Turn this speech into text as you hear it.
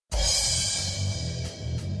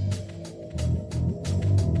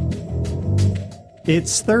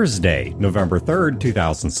It's Thursday, November 3rd,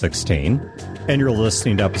 2016, and you're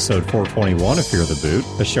listening to episode 421 of Fear the Boot,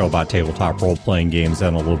 a show about tabletop role-playing games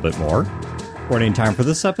and a little bit more. Running time for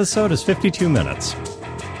this episode is 52 minutes.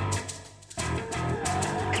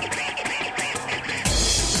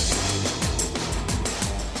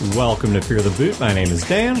 Welcome to Fear the Boot. My name is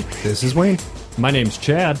Dan. This is Wayne. My name's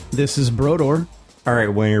Chad. This is Brodor. All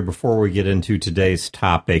right, Wayne, before we get into today's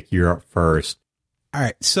topic, you're up first. All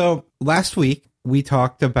right, so last week we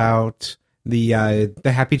talked about the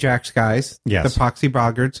Happy Jacks guys, Yes. the Poxy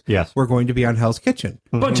Boggards. Yes. We're going to be on Hell's Kitchen.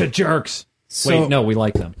 Bunch of jerks. So- Wait, no, we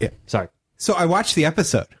like them. Yeah. Sorry. So I watched the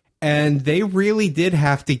episode, and they really did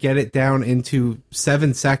have to get it down into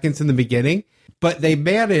 7 seconds in the beginning, but they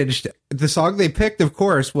managed. The song they picked, of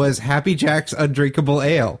course, was Happy Jack's Undrinkable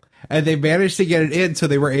Ale. And they managed to get it in, so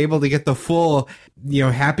they were able to get the full,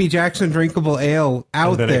 Happy Jack's Undrinkable Ale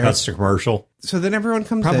out And then there. it cuts to commercial. So then everyone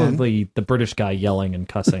comes in. Probably the British guy yelling and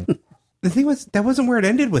cussing. The thing was, that wasn't where it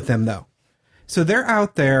ended with them, though. So they're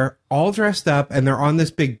out there, all dressed up, and they're on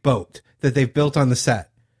this big boat that they've built on the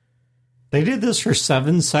set. They did this for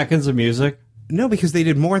 7 seconds of music? No, because they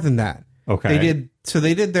did more than that. Okay.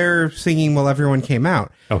 They did their singing while everyone came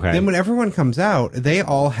out. Okay. Then when everyone comes out, they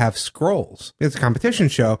all have scrolls. It's a competition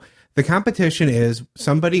show. The competition is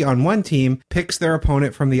somebody on one team picks their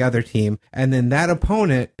opponent from the other team, and then that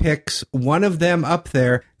opponent picks one of them up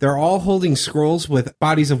there. They're all holding scrolls with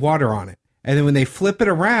bodies of water on it. And then when they flip it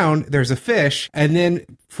around, there's a fish. And then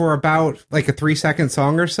for about like a 3-second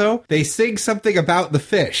song or so, they sing something about the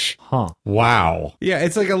fish. Huh. Wow. Yeah,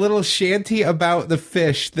 it's like a little shanty about the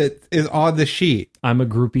fish that is on the sheet. I'm a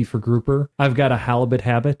groupie for grouper. I've got a halibut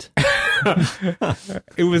habit.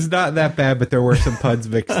 It was not that bad, but there were some puns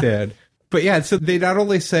mixed in. But yeah, so they not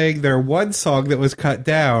only sang their one song that was cut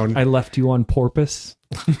down. I left you on porpoise.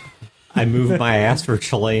 I moved my ass for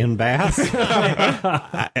Chilean bass.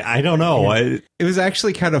 I don't know. It was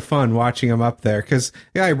actually kind of fun watching them up there because,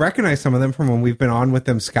 I recognize some of them from when we've been on with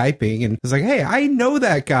them Skyping. And it's like, hey, I know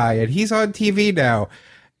that guy, and he's on TV now.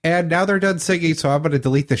 And now they're done singing, so I'm going to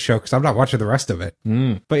delete the show because I'm not watching the rest of it.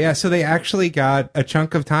 But yeah, so they actually got a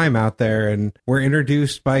chunk of time out there and were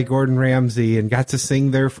introduced by Gordon Ramsay and got to sing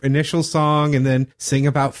their initial song and then sing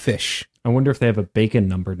about fish. I wonder if they have a bacon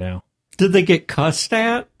number now. Did they get cussed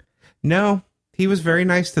at? No, he was very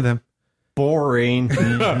nice to them. Boring.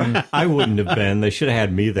 I wouldn't have been. They should have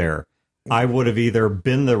had me there. I would have either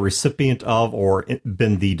been the recipient of or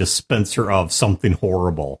been the dispenser of something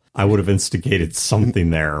horrible. I would have instigated something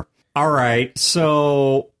there. All right.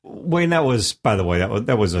 So, Wayne, that was, by the way,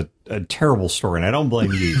 that was a terrible story, and I don't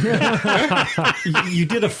blame you. You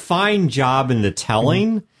did a fine job in the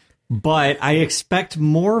telling, but I expect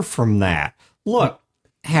more from that. Look,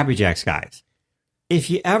 Happy Jacks guys. If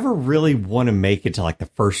you ever really want to make it to like the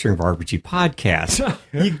first string of RPG podcast,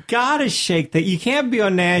 you gotta shake that. You can't be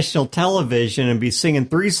on national television and be singing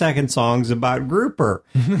 3-second songs about grouper.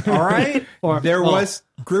 All right?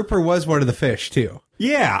 Grouper was one of the fish too.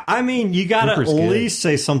 Yeah, I mean, you gotta Grouper's at good. least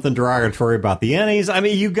say something derogatory about the Ennies. I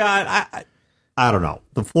mean, you got, I don't know.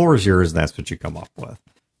 The floor is yours, and that's what you come up with.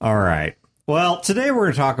 All right. Well, today we're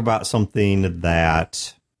going to talk about something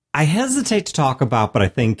that I hesitate to talk about, but I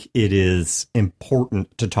think it is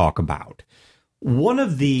important to talk about. One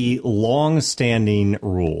of the long-standing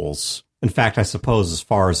rules, in fact, I suppose as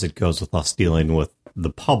far as it goes with us dealing with the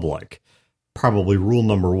public, probably rule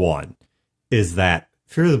number 1 is that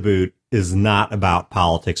Fear the Boot is not about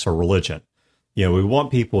politics or religion. We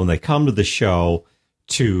want people when they come to the show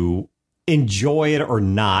to enjoy it or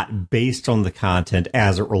not based on the content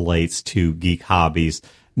as it relates to geek hobbies,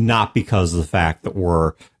 not because of the fact that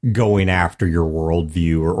we're going after your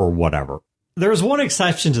worldview or whatever. There's one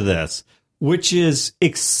exception to this, which is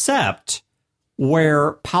except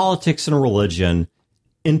where politics and religion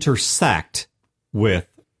intersect with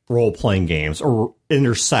role-playing games or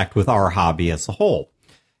intersect with our hobby as a whole.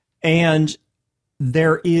 And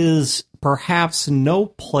there is perhaps no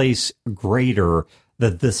place greater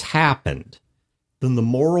that this happened than the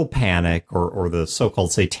moral panic or the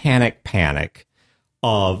so-called satanic panic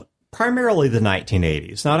of primarily the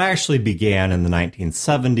 1980s. Now, it actually began in the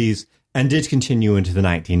 1970s and did continue into the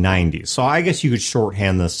 1990s. So I guess you could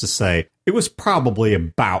shorthand this to say it was probably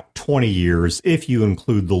about 20 years if you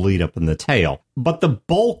include the lead up and the tail. But the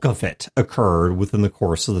bulk of it occurred within the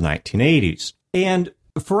course of the 1980s. And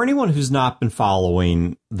For anyone who's not been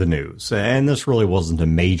following the news, and this really wasn't a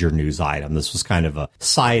major news item, this was kind of a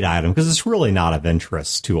side item because it's really not of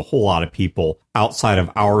interest to a whole lot of people outside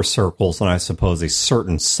of our circles and I suppose a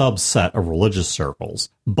certain subset of religious circles.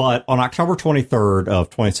 But on October 23rd of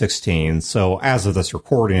 2016, so as of this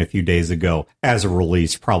recording a few days ago, as it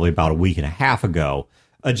released probably about a week and a half ago,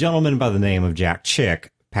 a gentleman by the name of Jack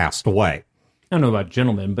Chick passed away. I don't know about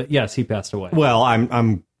gentleman, but yes, he passed away. Well,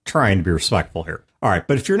 I'm trying to be respectful here. All right,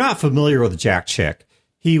 but if you're not familiar with Jack Chick,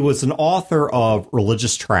 he was an author of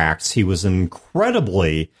religious tracts. He was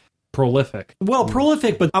incredibly prolific. Well,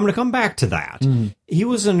 prolific, but I'm going to come back to that. He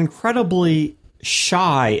was an incredibly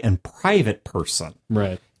shy and private person.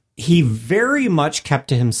 Right. He very much kept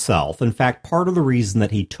to himself. In fact, part of the reason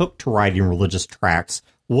that he took to writing religious tracts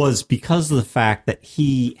was because of the fact that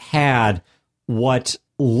he had what,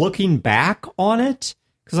 looking back on it,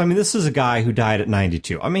 because, I mean, this is a guy who died at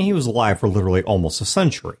 92. I mean, he was alive for literally almost a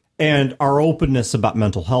century. And our openness about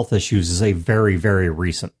mental health issues is a very, very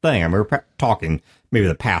recent thing. I mean, we're talking maybe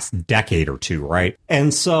the past decade or two, right?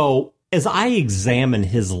 And so as I examine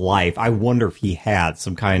his life, I wonder if he had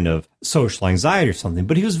some kind of social anxiety or something,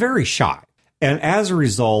 but he was very shy. And as a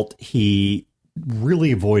result, he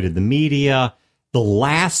really avoided the media. The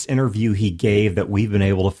last interview he gave that we've been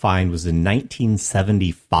able to find was in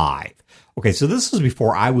 1975. Okay, so this was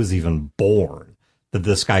before I was even born that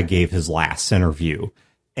this guy gave his last interview.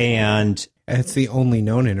 And it's the only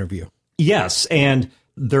known interview. Yes, and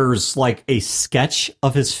there's like a sketch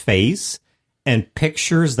of his face and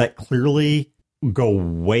pictures that clearly go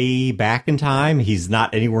way back in time. He's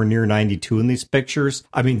not anywhere near 92 in these pictures.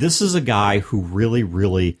 I mean, this is a guy who really,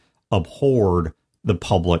 really abhorred the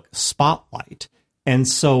public spotlight. And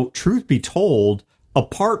so, truth be told,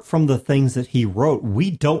 apart from the things that he wrote,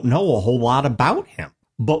 we don't know a whole lot about him.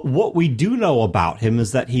 But what we do know about him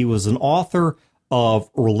is that he was an author of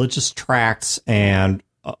religious tracts and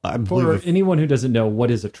for anyone who doesn't know,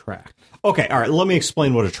 what is a tract? Okay, all right, let me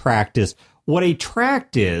explain what a tract is. What a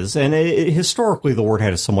tract is, and historically the word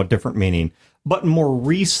had a somewhat different meaning, but in more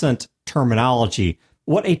recent terminology,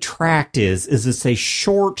 what a tract is it's a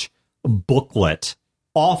short booklet,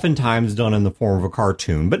 oftentimes done in the form of a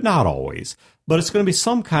cartoon, but not always. But it's going to be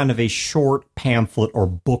some kind of a short pamphlet or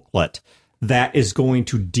booklet that is going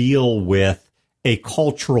to deal with a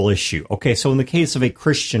cultural issue. Okay, so in the case of a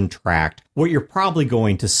Christian tract, what you're probably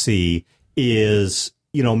going to see is,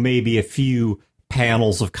 maybe a few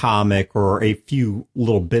panels of comic or a few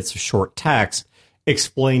little bits of short text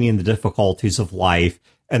explaining the difficulties of life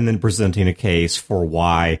and then presenting a case for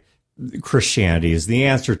why Christianity is the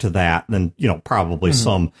answer to that, and then, probably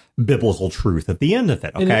some biblical truth at the end of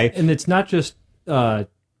it, okay? And it's not just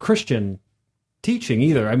Christian teaching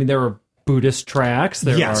either. I mean, there are Buddhist tracts,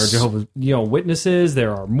 there are Jehovah's Witnesses,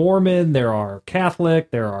 there are Mormon, there are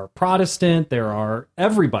Catholic, there are Protestant, there are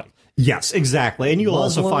everybody. Yes, exactly. And you'll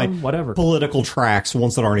Muslim, also find whatever political tracts,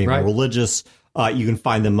 ones that aren't even religious. You can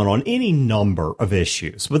find them on any number of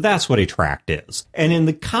issues, but that's what a tract is. And in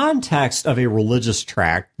the context of a religious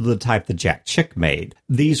tract, the type that Jack Chick made,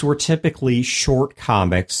 these were typically short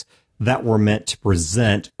comics that were meant to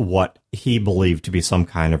present what he believed to be some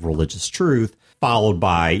kind of religious truth, followed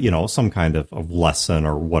by, some kind of lesson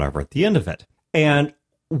or whatever at the end of it. And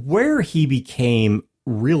where he became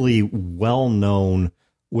really well known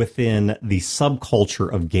within the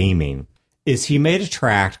subculture of gaming is he made a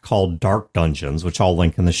tract called Dark Dungeons, which I'll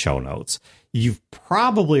link in the show notes. You've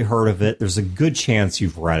probably heard of it. There's a good chance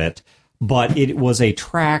you've read it, but it was a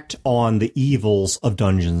tract on the evils of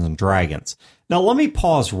Dungeons and Dragons. Now, let me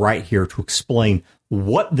pause right here to explain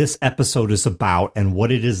what this episode is about and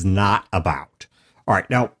what it is not about. All right,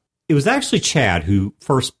 now, it was actually Chad who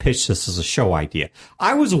first pitched this as a show idea.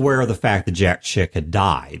 I was aware of the fact that Jack Chick had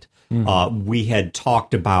died. We had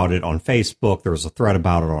talked about it on Facebook. There was a thread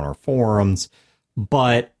about it on our forums.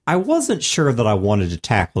 But I wasn't sure that I wanted to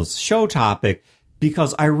tackle this show topic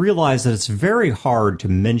because I realized that it's very hard to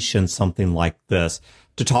mention something like this,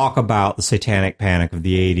 to talk about the satanic panic of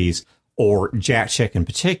the 80s or Jack Chick in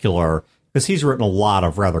particular, because he's written a lot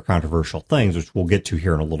of rather controversial things, which we'll get to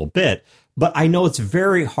here in a little bit. But I know it's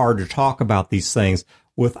very hard to talk about these things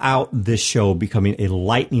without this show becoming a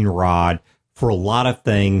lightning rod for a lot of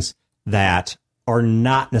things that are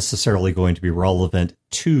not necessarily going to be relevant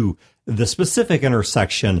to the specific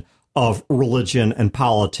intersection of religion and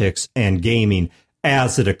politics and gaming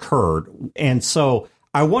as it occurred. And so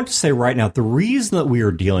I want to say right now, the reason that we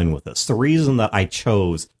are dealing with this, the reason that I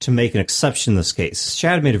chose to make an exception in this case,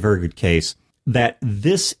 Chad made a very good case that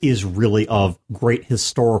this is really of great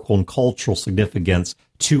historical and cultural significance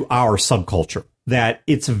to our subculture. that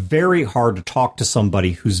it's very hard to talk to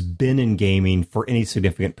somebody who's been in gaming for any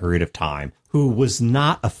significant period of time, who was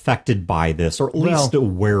not affected by this, or at least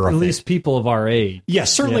aware of it. At least people of our age.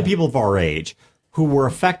 Yes, certainly people of our age who were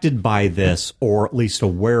affected by this, or at least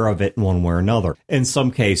aware of it in one way or another. In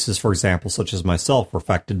some cases, for example, such as myself, were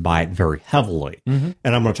affected by it very heavily. And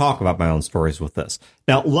I'm going to talk about my own stories with this.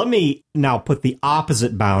 Now, let me now put the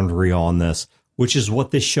opposite boundary on this, which is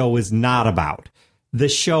what this show is not about.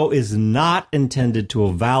 This show is not intended to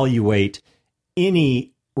evaluate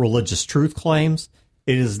any religious truth claims.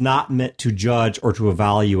 It is not meant to judge or to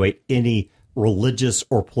evaluate any religious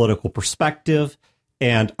or political perspective.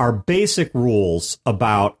 And our basic rules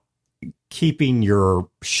about keeping your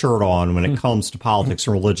shirt on when it comes to politics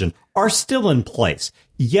and religion are still in place.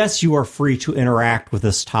 Yes, you are free to interact with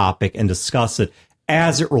this topic and discuss it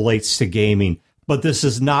as it relates to gaming, but this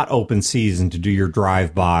is not open season to do your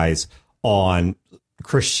drive-bys on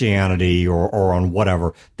Christianity or on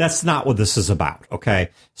whatever. That's not what this is about, okay?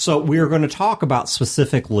 So we are going to talk about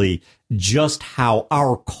specifically just how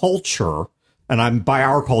our culture, and by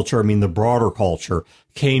our culture, I mean the broader culture,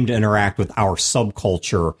 came to interact with our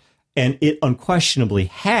subculture, and it unquestionably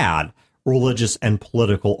had religious and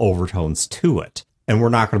political overtones to it. And we're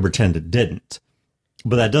not going to pretend it didn't.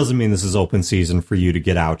 But that doesn't mean this is open season for you to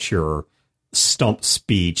get out your stump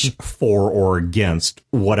speech for or against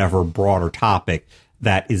whatever broader topic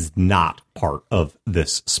that is not part of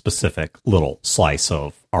this specific little slice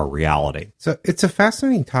of our reality. So it's a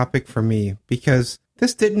fascinating topic for me because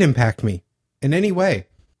this didn't impact me in any way.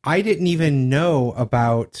 I didn't even know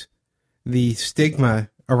about the stigma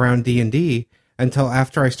around D&D until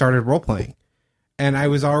after I started role-playing. And I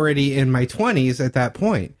was already in my 20s at that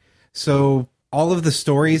point. So all of the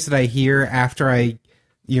stories that I hear after I,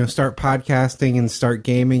 start podcasting and start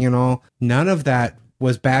gaming and all, none of that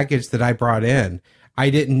was baggage that I brought in. I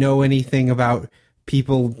didn't know anything about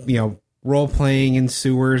people, role-playing in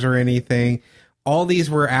sewers or anything. All these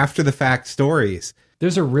were after-the-fact stories.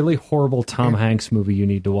 There's a really horrible Tom Hanks movie you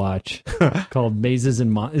need to watch called Mazes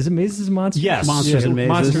and Monsters. Is it Mazes and Monsters? Yes. Monsters and Mazes.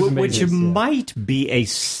 Monsters and Which Mazes, might be a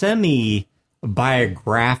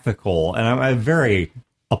semi-biographical, and I'm very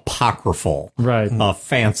apocryphal, right?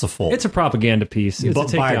 Fanciful. It's a propaganda piece. It's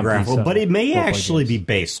but a biographical, piece but it may actually games. be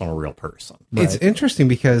based on a real person. It's interesting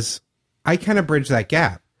because I kind of bridge that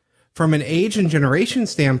gap. From an age and generation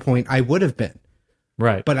standpoint, I would have been.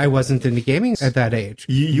 Right. But I wasn't into gaming at that age.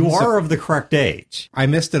 You are of the correct age. I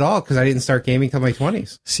missed it all because I didn't start gaming till my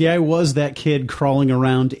 20s. See, I was that kid crawling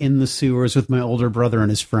around in the sewers with my older brother and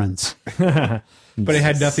his friends. But it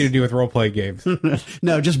had nothing to do with role-playing games.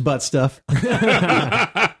 No, just butt stuff.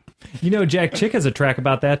 Jack Chick has a track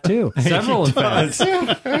about that too. Several, in fact.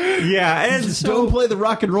 Yeah, and Just don't play the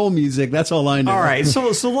rock and roll music. That's all I know. All right,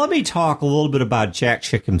 so let me talk a little bit about Jack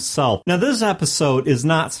Chick himself. Now, this episode is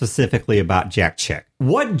not specifically about Jack Chick.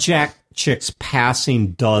 What Jack Chick's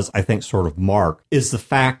passing does, I think, sort of mark, is the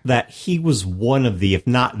fact that he was one of the, if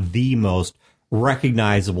not the most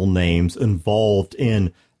recognizable names involved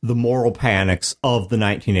in the moral panics of the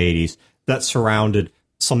 1980s that surrounded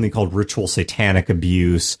something called ritual satanic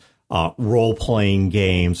abuse, role-playing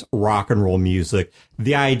games, rock and roll music,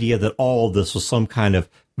 the idea that all of this was some kind of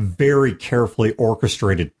very carefully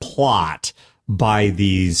orchestrated plot by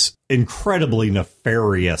these incredibly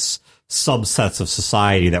nefarious subsets of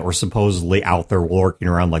society that were supposedly out there lurking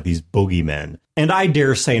around like these boogeymen. And I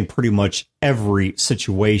dare say in pretty much every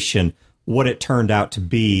situation, what it turned out to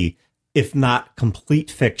be, if not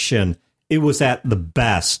complete fiction, it was at the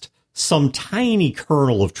best some tiny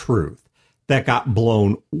kernel of truth that got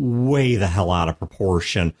blown way the hell out of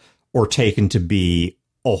proportion or taken to be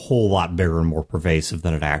a whole lot bigger and more pervasive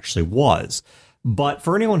than it actually was. But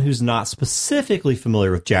for anyone who's not specifically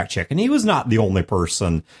familiar with Jack Chick, and he was not the only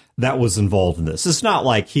person that was involved in this. It's not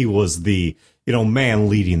like he was the, man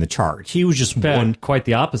leading the charge. He was just one. Quite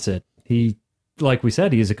the opposite. He, like we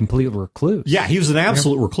said, he is a complete recluse. Yeah, he was an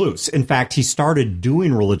absolute recluse. In fact, he started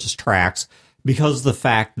doing religious tracts because of the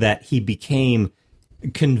fact that he became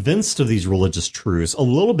convinced of these religious truths a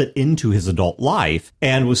little bit into his adult life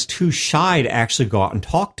and was too shy to actually go out and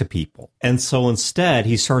talk to people. And so instead,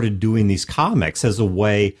 he started doing these comics as a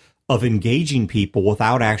way of engaging people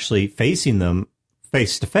without actually facing them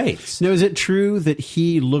face to face. Now, is it true that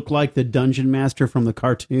he looked like the dungeon master from the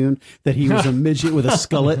cartoon, that he was a midget with a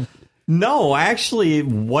skullet? No, actually,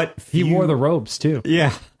 he wore the robes too.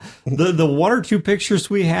 Yeah. The one or two pictures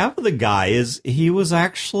we have of the guy is he was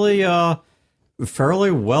actually fairly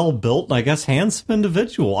well built and I guess handsome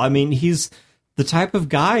individual. I mean, he's the the type of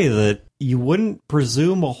guy that you wouldn't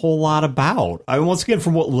presume a whole lot about. I mean, once again,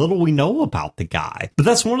 from what little we know about the guy. But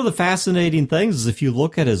that's one of the fascinating things is if you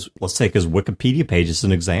look at his, let's take his Wikipedia page as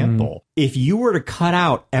an example. If you were to cut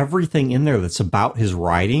out everything in there that's about his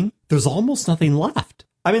writing, there's almost nothing left.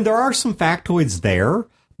 I mean, there are some factoids there,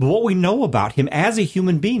 but what we know about him as a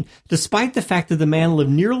human being, despite the fact that the man lived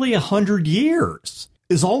nearly 100 years,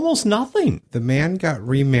 is almost nothing. The man got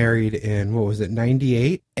remarried in,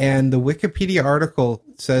 98? And the Wikipedia article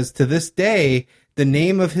says to this day, the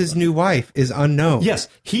name of his new wife is unknown. Yes,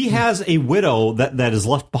 he has a widow that is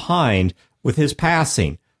left behind with his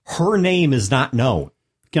passing. Her name is not known.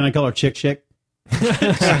 Can I call her Chick Chick?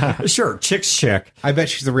 Sure, Chick's chick. I bet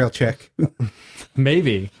she's a real chick.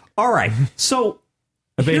 Maybe. All right, so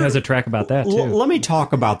I bet he has a track about that, too. Let me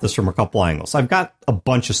talk about this from a couple angles. I've got a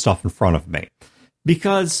bunch of stuff in front of me.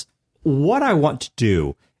 Because what I want to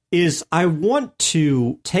do is I want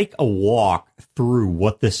to take a walk through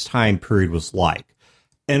what this time period was like.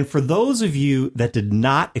 And for those of you that did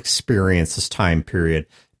not experience this time period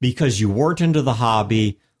because you weren't into the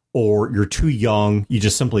hobby or you're too young, you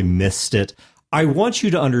just simply missed it, I want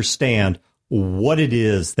you to understand what it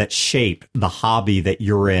is that shaped the hobby that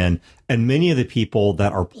you're in and many of the people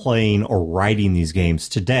that are playing or writing these games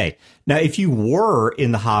today. Now, if you were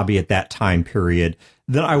in the hobby at that time period,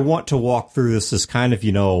 then I want to walk through this as kind of,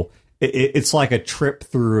 it's like a trip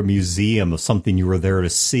through a museum of something you were there to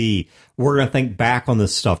see. We're going to think back on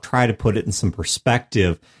this stuff, try to put it in some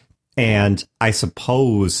perspective, and I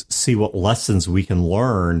suppose see what lessons we can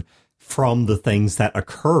learn from the things that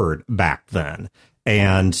occurred back then.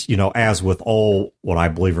 And, as with all what I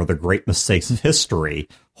believe are the great mistakes of history,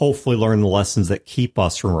 hopefully learn the lessons that keep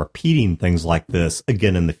us from repeating things like this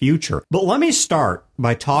again in the future. But let me start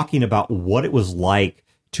by talking about what it was like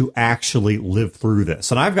to actually live through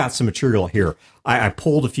this. And I've got some material here. I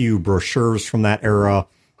pulled a few brochures from that era.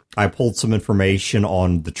 I pulled some information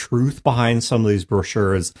on the truth behind some of these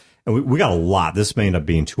brochures. And we got a lot. This may end up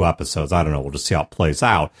being 2 episodes. I don't know. We'll just see how it plays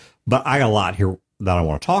out. But I got a lot here that I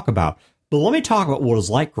want to talk about. But let me talk about what it was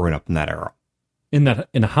like growing up in that era. In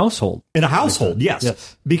a household. In a household,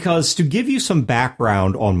 yes. Because to give you some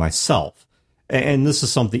background on myself, and this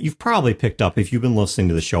is something you've probably picked up if you've been listening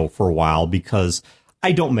to the show for a while, because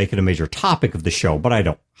I don't make it a major topic of the show, but I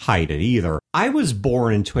don't hide it either. I was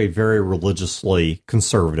born into a very religiously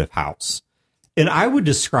conservative house. And I would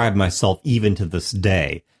describe myself even to this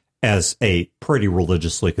day as a pretty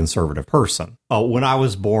religiously conservative person. When I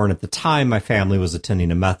was born, at the time, my family was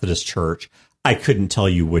attending a Methodist church. I couldn't tell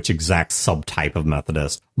you which exact subtype of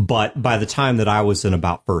Methodist, but by the time that I was in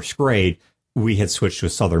about first grade, we had switched to a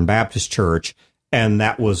Southern Baptist church, and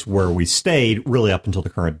that was where we stayed really up until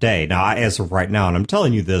the current day. Now, as of right now, and I'm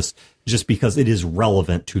telling you this just because it is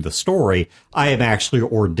relevant to the story, I am actually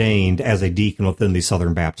ordained as a deacon within the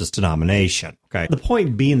Southern Baptist denomination. Okay. The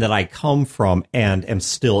point being that I come from and am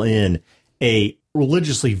still in a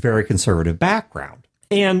religiously very conservative background.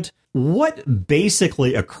 And what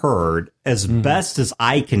basically occurred, as best as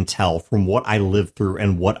I can tell from what I lived through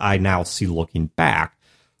and what I now see looking back,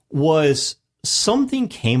 was something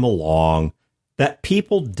came along that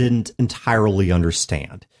people didn't entirely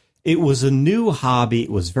understand. It was a new hobby.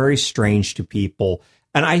 It was very strange to people.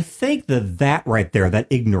 And I think that right there, that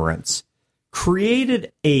ignorance,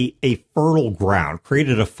 created a fertile ground,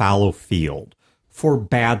 created a fallow field for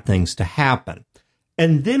bad things to happen.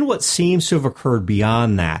 And then what seems to have occurred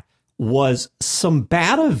beyond that was some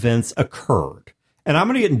bad events occurred. And I'm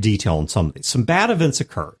going to get in detail on some of these. Some bad events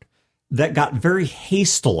occurred that got very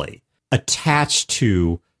hastily attached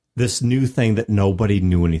to this new thing that nobody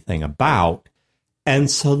knew anything about.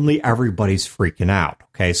 And suddenly everybody's freaking out.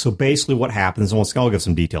 Okay, so basically what happens, and I'll give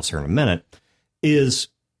some details here in a minute, is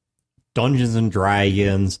Dungeons and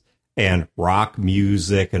Dragons and rock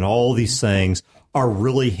music and all these things are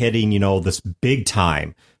really hitting, this big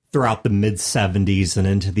time throughout the mid-70s and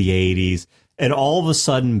into the 80s. And all of a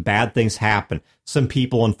sudden, bad things happen. Some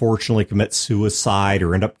people, unfortunately, commit suicide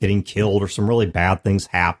or end up getting killed, or some really bad things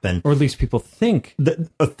happen. Or at least people think.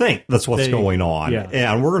 That's what's going on. Yeah.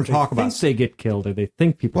 And we're going to talk about... they get killed, or they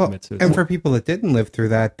think people commit suicide. And for people that didn't live through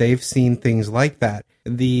that, they've seen things like that.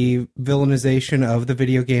 The villainization of the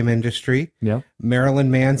video game industry. Yeah.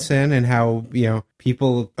 Marilyn Manson and how,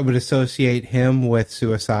 people would associate him with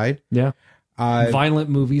suicide. Yeah.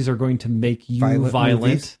 Violent movies are going to make you violent.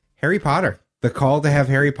 Movies. Harry Potter. The call to have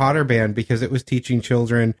Harry Potter banned because it was teaching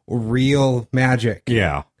children real magic.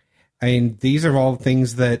 Yeah. I mean, these are all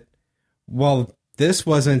things that, this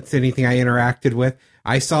wasn't anything I interacted with.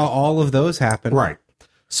 I saw all of those happen. Right.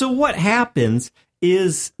 So what happens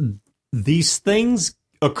is these things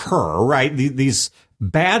occur, right? These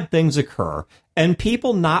bad things occur. and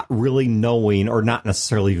people not really knowing or not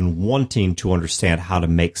necessarily even wanting to understand how to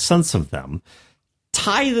make sense of them,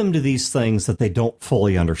 tie them to these things that they don't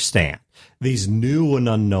fully understand, these new and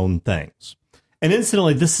unknown things. And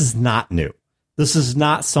incidentally, this is not new. This is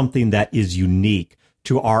not something that is unique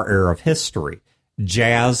to our era of history.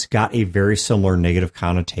 Jazz got a very similar negative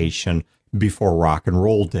connotation before rock and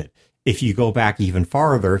roll did. If you go back even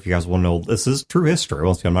farther, if you guys want to know, this is true history.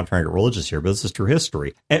 Once again, I'm not trying to get religious here, but this is true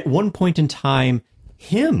history. At one point in time,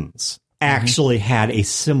 hymns actually had a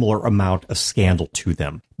similar amount of scandal to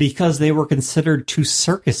them because they were considered too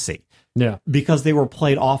circusy. Yeah. Because they were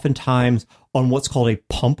played oftentimes on what's called a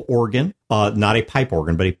pump organ, not a pipe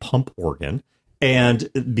organ, but a pump organ. And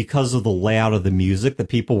because of the layout of the music, that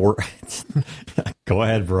people were... Go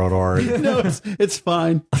ahead, Brodor. No, it's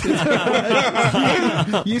fine.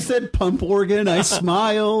 You said pump organ. I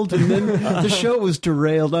smiled, and then the show was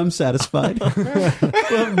derailed. I'm satisfied.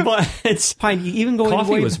 But it's fine. Even going Coffee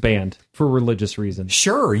away, was banned for religious reasons.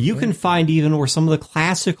 Sure, you can find even where some of the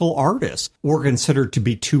classical artists were considered to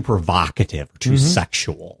be too provocative, or too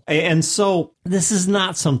sexual. And so this is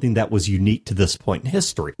not something that was unique to this point in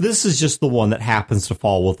history. This is just the one that happens to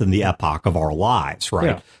fall within the epoch of our lives, right?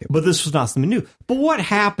 Yeah. But this was not something new. But what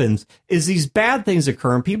happens is these bad things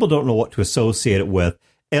occur and people don't know what to associate it with.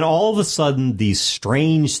 And all of a sudden, these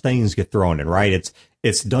strange things get thrown in, right?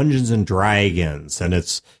 It's Dungeons and Dragons, and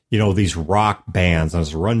it's, you know, these rock bands, and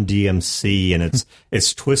it's Run DMC, and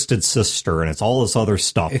it's Twisted Sister, and it's all this other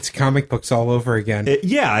stuff. It's comic books all over again.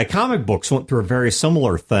 Comic books went through a very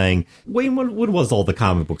similar thing. Wayne, when was all the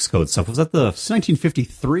comic books code stuff? Was that the... It's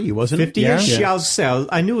 1953, wasn't it? 50-ish? Yeah,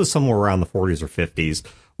 I knew it was somewhere around the 40s or 50s,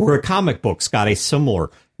 where comic books got a similar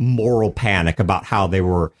moral panic about how they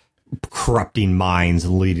were corrupting minds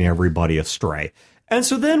and leading everybody astray. And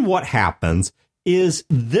so then what happens is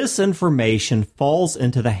this information falls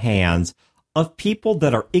into the hands of people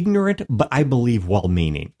that are ignorant, but I believe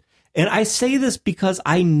well-meaning. And I say this because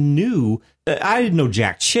I didn't know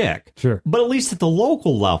jack chick, Sure. But at least at the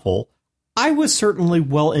local level, I was certainly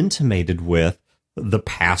well intimated with the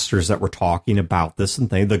pastors that were talking about this and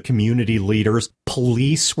thing, the community leaders,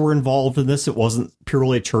 police were involved in this. It wasn't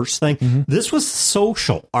purely a church thing. Mm-hmm. This was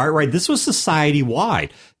social. All right. This was society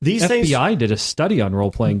wide. These FBI did a study on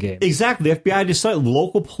role-playing games. Exactly. The FBI decided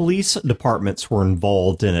local police departments were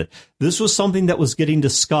involved in it. This was something that was getting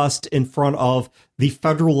discussed in front of the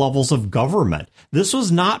federal levels of government. This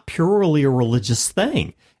was not purely a religious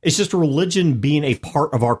thing. It's just religion being a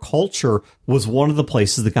part of our culture was one of the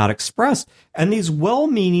places that got expressed. And these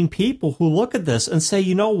well-meaning people who look at this and say,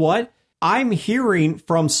 you know what? I'm hearing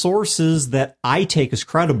from sources that I take as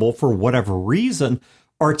credible for whatever reason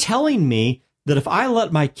are telling me that if I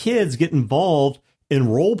let my kids get involved in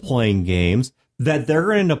role-playing games, that they're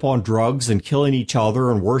going to end up on drugs and killing each other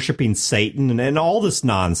and worshiping Satan and all this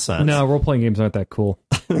nonsense. No, role-playing games aren't that cool.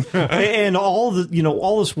 And all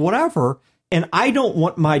this whatever. And I don't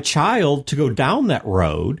want my child to go down that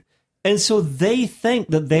road. And so they think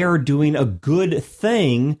that they are doing a good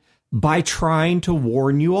thing by trying to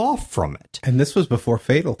warn you off from it. And this was before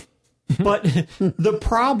Fatal. But the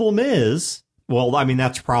problem is, well, I mean,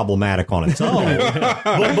 that's problematic on its own.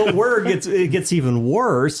 but where it gets even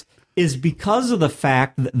worse is because of the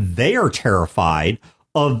fact that they are terrified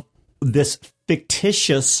of this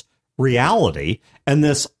fictitious reality and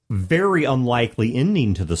this very unlikely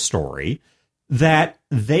ending to the story, that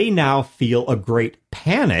they now feel a great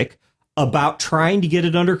panic about trying to get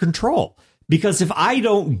it under control. Because if I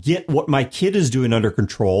don't get what my kid is doing under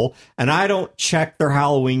control, and I don't check their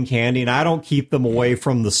Halloween candy, and I don't keep them away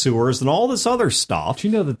from the sewers and all this other stuff. Do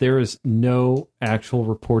you know that there is no actual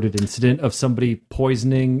reported incident of somebody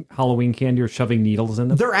poisoning Halloween candy or shoving needles in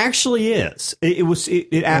them? There actually is.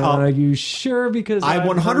 Are you sure? Because I'm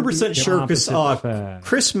 100% sure because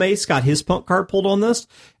Chris Mace got his punk card pulled on this,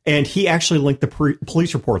 and he actually linked the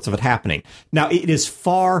police reports of it happening. Now, it is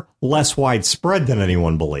far less widespread than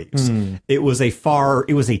anyone believes. It was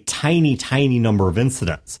a tiny, tiny number of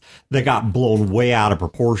incidents that got blown way out of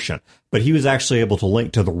proportion. But he was actually able to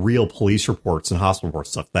link to the real police reports and hospital reports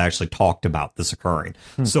stuff that actually talked about this occurring.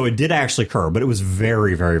 So it did actually occur, but it was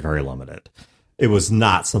very, very, very limited. It was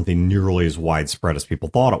not something nearly as widespread as people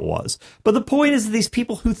thought it was. But the point is that these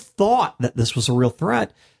people who thought that this was a real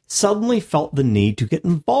threat suddenly felt the need to get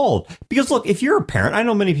involved. Because, look, if you're a parent, I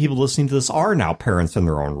know many people listening to this are now parents in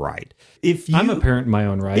their own right. I'm a parent in my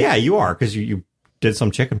own right. Yeah, you are, because you did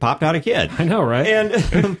some chick and popped out a kid. I know, right?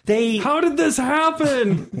 And How did this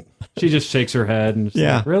happen? She just shakes her head and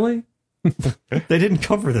like, really? They didn't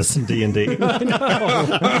cover this in D&D. Never.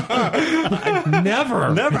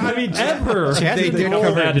 I mean, Ever. Chad They did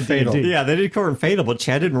cover it in Fatal. Yeah, they did cover in Fatal, but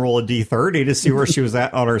Chad didn't roll a D30 to see where she was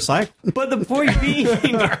at on her cycle. But the point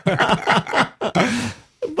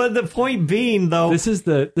being, though, This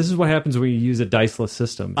is what happens when you use a diceless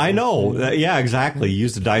system. I know. Yeah, exactly.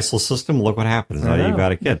 Use the diceless system. Look what happens. Now know. you've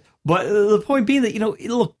got a kid. But the point being that,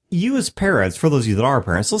 look, you as parents, for those of you that are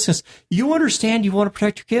parents, listen, you understand you want to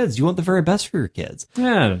protect your kids. You want the very best for your kids. I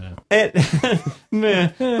don't know.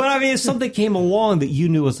 Meh. But I mean, if something came along that you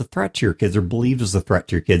knew was a threat to your kids or believed was a threat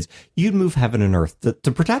to your kids, you'd move heaven and earth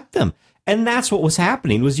to protect them. And that's what was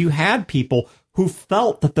happening, was you had people who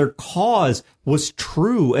felt that their cause was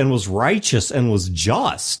true and was righteous and was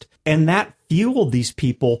just. And that fueled these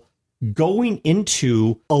people going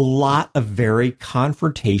into a lot of very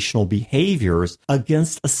confrontational behaviors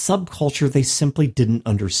against a subculture they simply didn't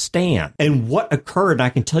understand. And what occurred, and I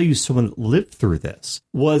can tell you someone that lived through this,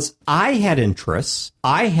 was I had interests,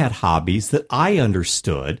 I had hobbies that I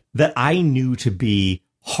understood, that I knew to be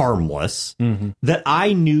harmless, that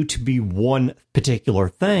I knew to be one particular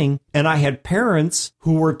thing. And I had parents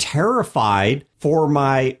who were terrified for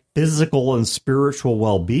my physical and spiritual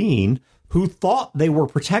well-being, who thought they were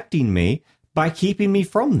protecting me by keeping me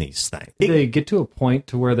from these things. Did they get to a point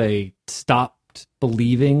to where they stopped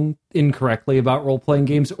believing incorrectly about role-playing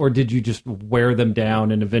games, or did you just wear them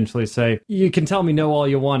down and eventually say, you can tell me no all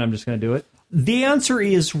you want, I'm just going to do it? The answer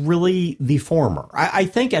is really the former. I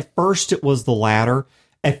think at first it was the latter.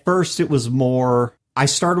 At first it was more, I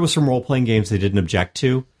started with some role-playing games they didn't object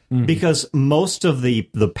to, because most of the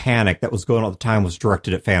panic that was going on at the time was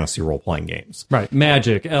directed at fantasy role-playing games. Right.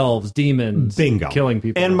 Magic, elves, demons, Bingo. Killing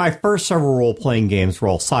people. And my first several role-playing games were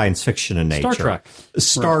all science fiction in nature.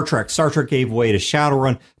 Star Trek gave way to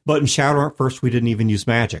Shadowrun, but in Shadowrun at first we didn't even use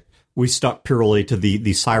magic. We stuck purely to the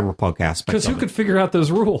cyberpunk aspect. Because who could figure out those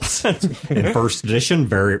rules? In first edition,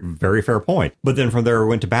 very, very fair point. But then from there, we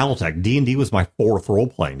went to Battletech. D&D was my fourth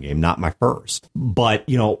role-playing game, not my first. But,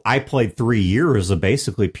 I played 3 years of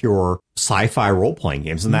basically pure sci-fi role-playing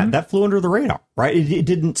games, and that flew under the radar, right? It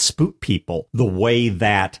didn't spook people the way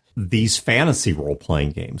that these fantasy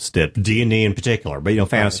role-playing games did, D&D in particular, but,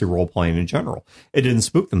 fantasy role-playing in general. It didn't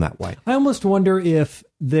spook them that way. I almost wonder if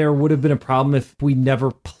there would have been a problem if we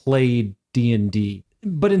never played D&D,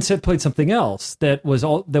 but instead played something else that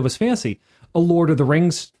was fancy. A Lord of the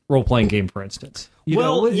Rings role-playing game, for instance.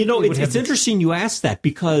 It's interesting you asked that,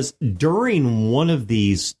 because during one of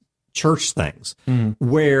these church things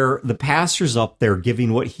where the pastor's up there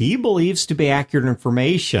giving what he believes to be accurate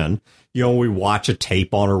information, we watch a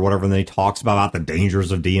tape on or whatever, and then he talks about the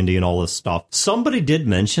dangers of D&D and all this stuff. Somebody did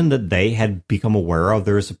mention that they had become aware of,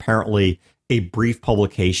 there's apparently a brief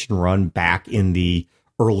publication run back in the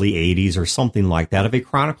early 80s or something like that of a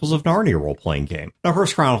Chronicles of Narnia role-playing game. Now, of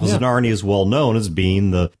course, Chronicles of Narnia is well known as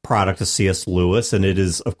being the product of C.S. Lewis, and it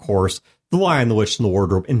is, of course, The Lion, the Witch, and the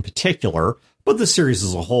Wardrobe in particular, but the series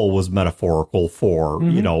as a whole was metaphorical for,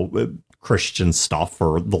 Christian stuff,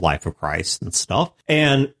 or the life of Christ and stuff.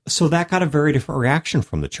 And so that got a very different reaction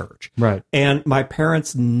from the church. Right. And my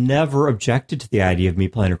parents never objected to the idea of me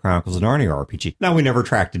playing a Chronicles of Narnia RPG. Now, we never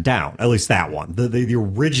tracked it down, at least that one, the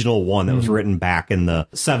original one that was written back in the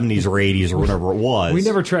 70s or 80s or whatever it was. We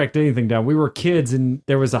never tracked anything down. We were kids, and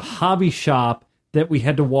there was a hobby shop that we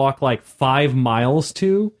had to walk like 5 miles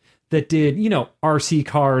to, that did, RC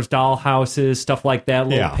cars, doll houses, stuff like that,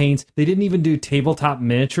 little paints. They didn't even do tabletop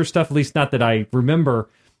miniature stuff, at least not that I remember,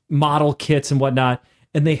 model kits and whatnot.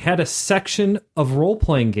 And they had a section of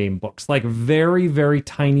role-playing game books, like very, very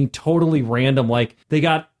tiny, totally random. Like they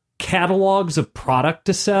got catalogs of product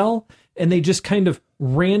to sell, and they just kind of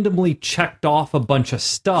randomly checked off a bunch of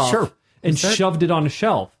stuff and shoved it on a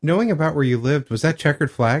shelf. Knowing about where you lived, was that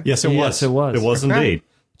Checkered Flag? Yes, it was. Yes, it was. It was indeed.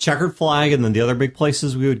 Checkered Flag, and then the other big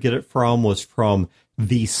places we would get it from was from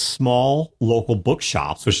the small local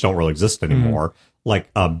bookshops, which don't really exist anymore, like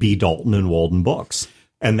B. Dalton and Walden Books.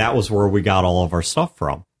 And that was where we got all of our stuff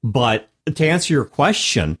from. But to answer your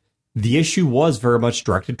question, the issue was very much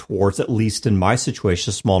directed towards, at least in my situation,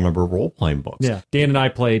 a small number of role-playing books. Yeah, Dan and I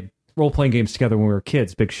played role-playing games together when we were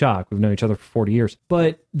kids. Big shock. We've known each other for 40 years.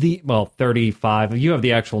 But 35. You have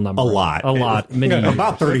the actual number. A lot. Many years.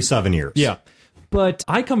 About 37 years. Yeah. But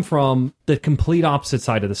I come from the complete opposite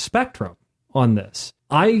side of the spectrum on this.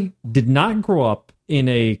 I did not grow up in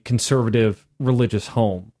a conservative religious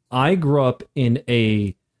home. I grew up in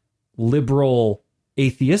a liberal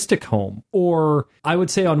atheistic home. Or I would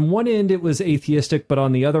say on one end it was atheistic, but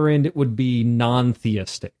on the other end it would be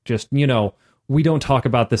non-theistic. Just, we don't talk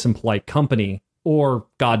about this in polite company, or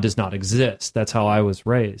God does not exist. That's how I was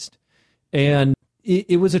raised. And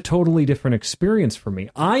it was a totally different experience for me.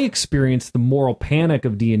 I experienced the moral panic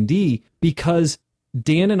of D&D because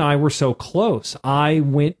Dan and I were so close. I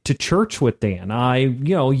went to church with Dan.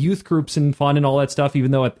 Youth groups and fun and all that stuff,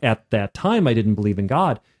 even though at that time I didn't believe in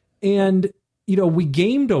God. And, we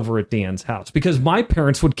gamed over at Dan's house because my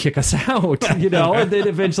parents would kick us out, and then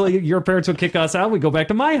eventually your parents would kick us out. We'd go back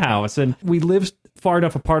to my house, and we lived far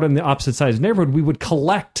enough apart on the opposite sides of the neighborhood. We would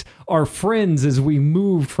collect our friends as we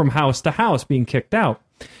moved from house to house being kicked out.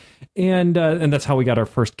 And that's how we got our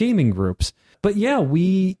first gaming groups. But yeah,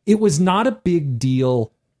 it was not a big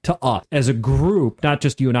deal to us as a group, not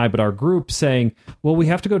just you and I, but our group saying, well, we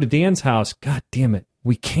have to go to Dan's house. God damn it.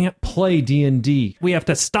 We can't play D&D. We have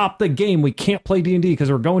to stop the game. We can't play D&D because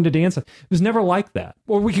we're going to Dan's house. It was never like that.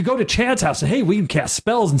 Or we could go to Chad's house and, hey, we can cast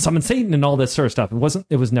spells and summon Satan and all this sort of stuff.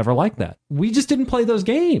 It was never like that. We just didn't play those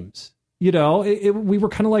games. We were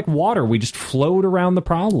kind of like water. We just flowed around the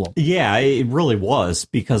problem. Yeah, it really was,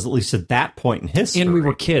 because at least at that point in history. And we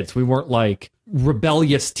were kids. We weren't like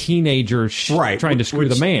rebellious teenagers trying to screw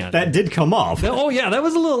the man. That did come up. Oh, yeah, that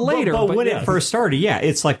was a little later. But when it first started,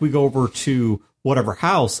 it's like we go over to whatever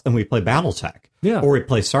house and we play Battletech. Yeah. Or we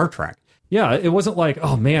play Star Trek. Yeah, it wasn't like,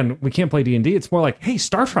 oh man, we can't play D&D. It's more like, hey,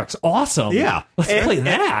 Star Trek's awesome. Yeah. Let's play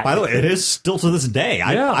that. And, by the way, it is still to this day.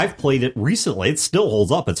 Yeah. I've played it recently. It still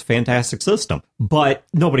holds up. It's a fantastic system. But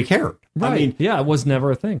nobody cared. Right. I mean, yeah, it was never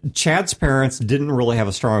a thing. Chad's parents didn't really have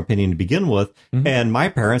a strong opinion to begin with. Mm-hmm. And my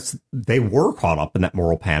parents, they were caught up in that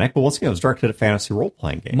moral panic. But once again, it was directed at fantasy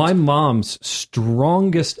role-playing games. My mom's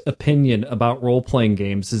strongest opinion about role-playing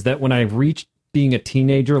games is that when I reached being a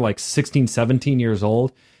teenager, like 16, 17 years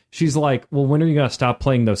old, she's like, well, when are you going to stop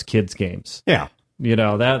playing those kids' games? Yeah.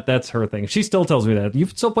 That's her thing. She still tells me that. You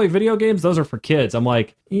still play video games? Those are for kids. I'm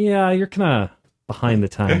like, yeah, you're kind of behind the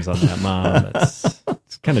times on that, Mom.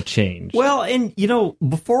 It's kind of changed. Well, and,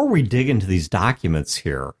 before we dig into these documents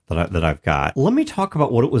here that I've got, let me talk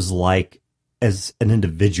about what it was like as an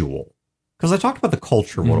individual. Because I talked about the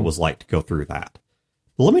culture, what it was like to go through that.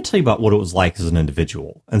 But let me tell you about what it was like as an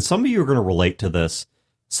individual. And some of you are going to relate to this.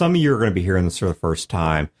 Some of you are going to be hearing this for the first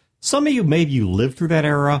time. Some of you, maybe you lived through that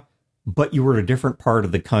era, but you were in a different part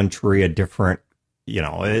of the country, a different,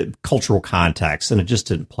 cultural context, and it just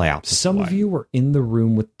didn't play out this way. Some of you were in the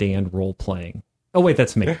room with Dan role-playing. Oh, wait,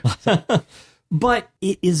 that's me. But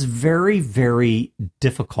it is very, very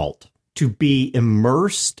difficult to be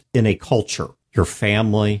immersed in a culture, your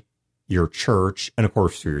family, your church, and of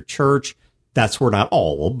course through your church, that's where not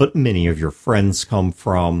all, but many of your friends come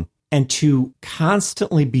from. And to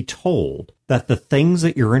constantly be told that the things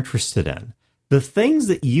that you're interested in, the things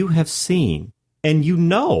that you have seen, and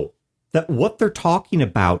that what they're talking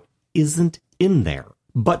about isn't in there.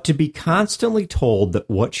 But to be constantly told that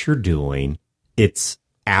what you're doing, it's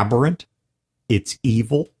aberrant, it's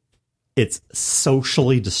evil, it's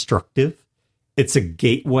socially destructive, it's a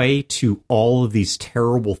gateway to all of these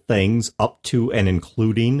terrible things up to and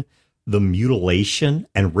including the mutilation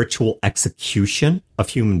and ritual execution of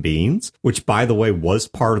human beings, which, by the way, was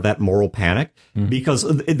part of that moral panic, because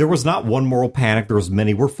there was not one moral panic. There was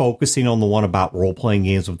many. We're focusing on the one about role-playing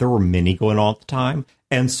games, but there were many going on at the time.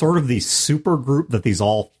 And sort of the super group that these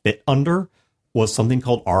all fit under was something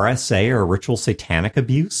called RSA, or ritual satanic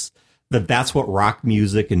abuse. That's what rock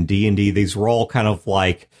music and D&D, these were all kind of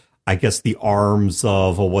like, I guess, the arms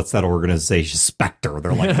of, what's that organization? Spectre.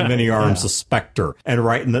 They're like the many arms of Spectre. And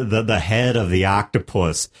right in the head of the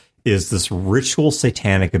octopus is this ritual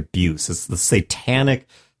satanic abuse. It's the satanic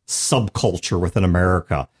subculture within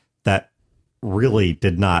America that really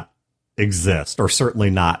did not exist, or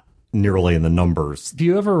certainly not nearly in the numbers. Do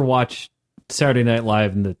you ever watch Saturday Night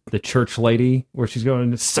Live and the church lady where she's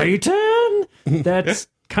going, Satan? That's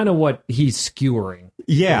kind of what he's skewering.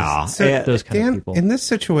 Yeah. So, those kind of people. In this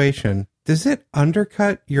situation, does it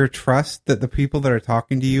undercut your trust that the people that are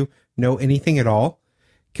talking to you know anything at all?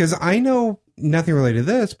 Because I know nothing related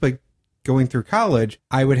to this, but going through college,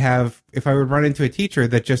 I would have, if I would run into a teacher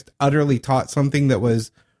that just utterly taught something that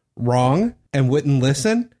was wrong and wouldn't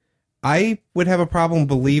listen, I would have a problem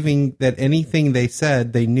believing that anything they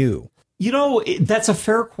said they knew. That's a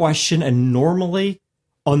fair question. And normally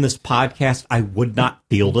on this podcast, I would not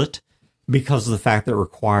field it, because of the fact that it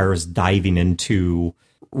requires diving into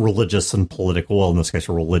religious and political, well, in this case,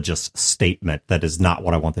 a religious statement. That is not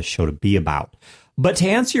what I want this show to be about. But to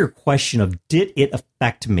answer your question of, did it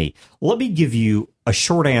affect me? Let me give you a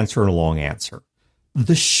short answer and a long answer.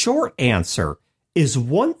 The short answer is,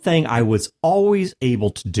 one thing I was always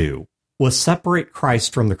able to do was separate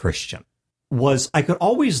Christ from the Christian. I could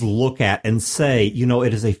always look at and say,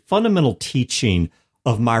 it is a fundamental teaching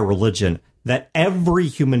of my religion that every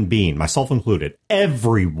human being, myself included,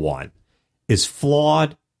 everyone is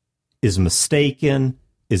flawed, is mistaken,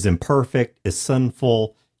 is imperfect, is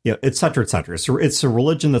sinful, et cetera, et cetera. It's a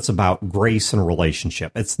religion that's about grace and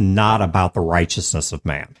relationship. It's not about the righteousness of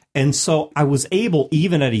man. And so I was able,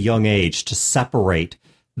 even at a young age, to separate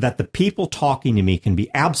that the people talking to me can be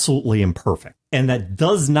absolutely imperfect. And that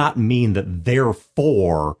does not mean that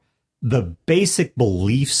therefore the basic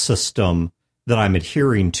belief system that I'm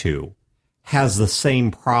adhering to has the same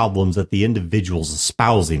problems that the individuals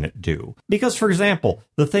espousing it do. Because, for example,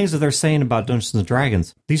 the things that they're saying about Dungeons and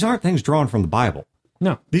Dragons, these aren't things drawn from the Bible.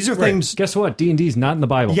 No. These are things... Guess what? D&D is not in the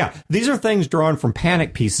Bible. Yeah. These are things drawn from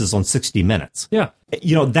panic pieces on 60 Minutes. Yeah.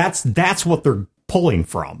 That's what they're pulling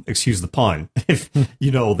from. Excuse the pun. If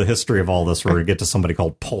you know the history of all this, we're going to get to somebody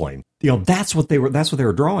called pulling. That's what they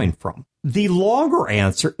were drawing from. The longer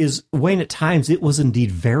answer is, Wayne, at times it was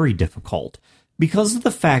indeed very difficult. Because of the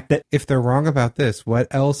fact that... If they're wrong about this, what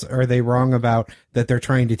else are they wrong about that they're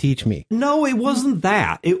trying to teach me? No, it wasn't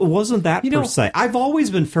that. It wasn't that per se. I've always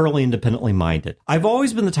been fairly independently minded. I've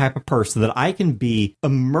always been the type of person that I can be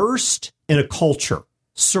immersed in a culture,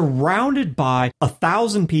 surrounded by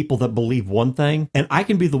 1,000 people that believe one thing, and I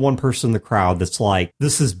can be the one person in the crowd that's like,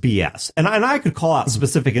 this is BS. And I could call out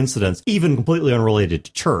specific incidents, even completely unrelated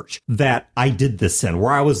to church, that I did this in,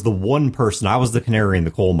 where I was the one person, I was the canary in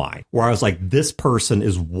the coal mine, where I was like, this person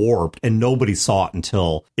is warped, and nobody saw it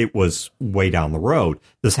until it was way down the road.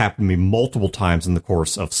 This happened to me multiple times in the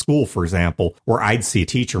course of school, for example, where I'd see a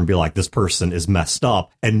teacher and be like, this person is messed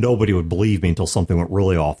up, and nobody would believe me until something went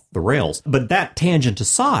really off the rails. But that tangent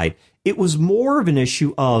aside, it was more of an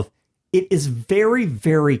issue of, it is very,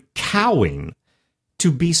 very cowing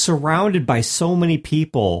to be surrounded by so many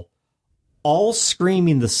people all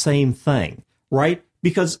screaming the same thing, right?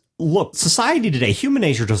 Because, look, society today, human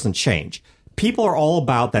nature doesn't change. People are all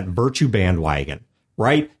about that virtue bandwagon,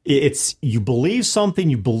 right? It's, you believe something,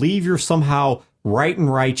 you believe you're somehow right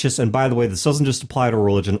and righteous. And by the way, this doesn't just apply to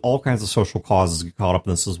religion. All kinds of social causes get caught up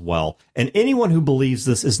in this as well. And anyone who believes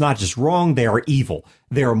this is not just wrong, they are evil.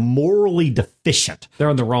 They are morally deficient. They're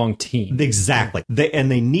on the wrong team. Exactly. They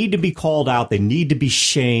need to be called out. They need to be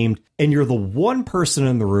shamed. And you're the one person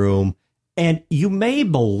in the room, and you may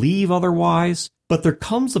believe otherwise, but there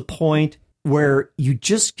comes a point where you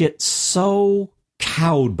just get so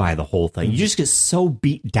cowed by the whole thing. You just get so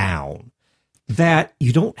beat down that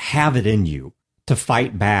you don't have it in you to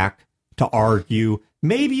fight back, to argue.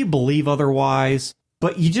 Maybe you believe otherwise,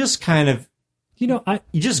 but you just kind of, you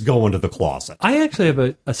just go into the closet. I actually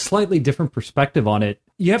have a slightly different perspective on it.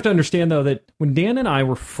 You have to understand, though, that when Dan and I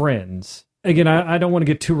were friends, again, I don't want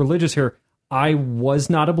to get too religious here. I was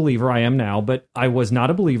not a believer. I am now, but I was not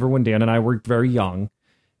a believer when Dan and I were very young.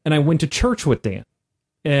 And I went to church with Dan.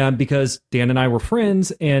 And because Dan and I were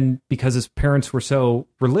friends, and because his parents were so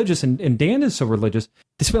religious, and Dan is so religious,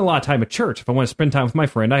 they spend a lot of time at church. If I want to spend time with my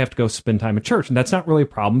friend, I have to go spend time at church. And that's not really a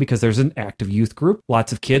problem, because there's an active youth group,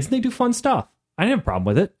 lots of kids, and they do fun stuff. I didn't have a problem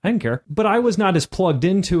with it. I didn't care. But I was not as plugged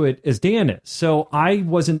into it as Dan is. So I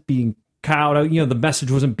wasn't being cowed. The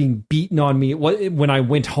message wasn't being beaten on me. When I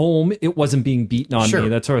went home, it wasn't being beaten on me,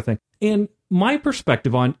 that sort of thing. And my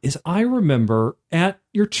perspective on is, I remember at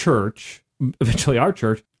your church, eventually our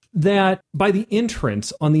church, that by the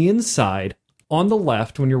entrance on the inside, on the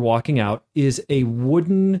left, when you're walking out, is a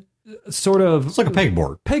wooden sort of... It's like a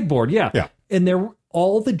pegboard. Pegboard, yeah. Yeah. And there were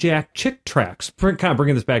all the Jack Chick tracks, kind of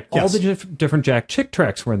bringing this back, all the different Jack Chick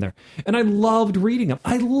tracks were in there. And I loved reading them.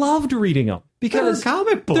 Because they're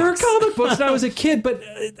comic books. They're comic books, and I was a kid. But,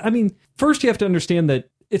 first you have to understand that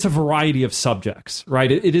it's a variety of subjects, right?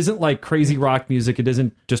 It isn't like crazy rock music. It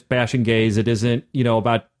isn't just bashing gays. It isn't,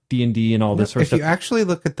 about D&D and all this sort of stuff. If you actually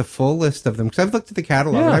look at the full list of them, because I've looked at the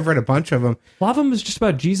catalog, and I've read a bunch of them. A lot of them is just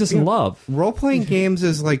about Jesus and love. Role-playing games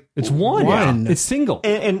is like it's one. Yeah. It's single.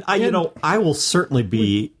 And I will certainly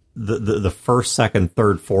be the first, second,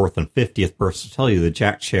 third, fourth, and 50th person to tell you that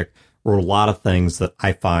Jack Chick wrote a lot of things that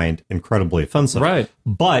I find incredibly offensive. Right.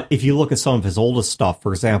 But if you look at some of his oldest stuff,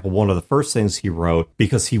 for example, one of the first things he wrote,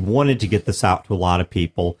 because he wanted to get this out to a lot of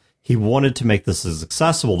people, he wanted to make this as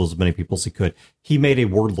accessible to as many people as he could. He made a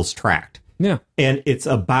wordless tract. Yeah. And it's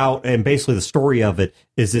about, and basically the story of it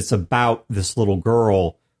is, it's about this little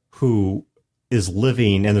girl who is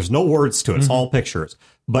living, and there's no words to it. It's all pictures,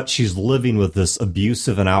 but she's living with this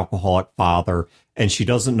abusive and alcoholic father, and she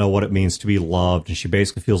doesn't know what it means to be loved, and she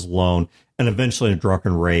basically feels alone. And eventually, in a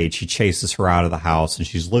drunken rage, he chases her out of the house, and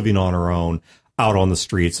she's living on her own out on the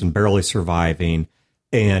streets and barely surviving.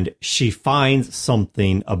 And she finds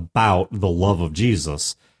something about the love of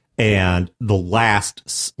Jesus. And the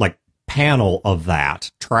last panel of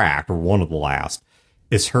that tract, or one of the last,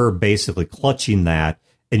 is her basically clutching that.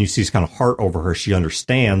 And you see this kind of heart over her. She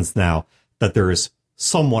understands now that there is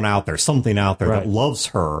someone out there, something out there that loves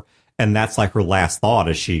her, and that's like her last thought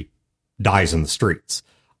as she dies in the streets.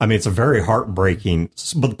 I mean, it's a very heartbreaking,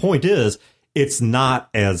 but the point is, it's not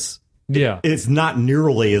it's not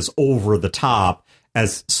nearly as over the top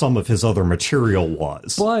as some of his other material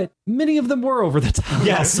was. But many of them were over the top.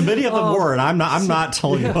 Yes, many of them were, and I'm not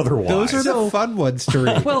telling you otherwise. Those are the fun ones to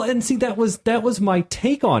read. Well, and see, that was my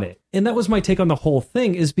take on it. And that was my take on the whole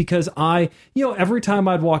thing, is because every time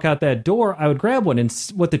I'd walk out that door, I would grab one. And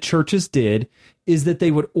what the churches did is that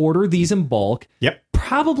they would order these in bulk. Yep.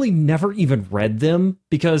 Probably never even read them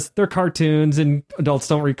because they're cartoons and adults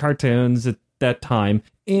don't read cartoons at that time.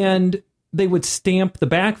 And they would stamp the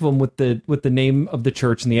back of them with the name of the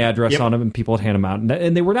church and the address on them, and people would hand them out.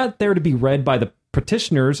 And they were not there to be read by the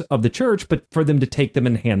petitioners of the church, but for them to take them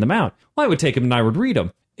and hand them out. Well, I would take them and I would read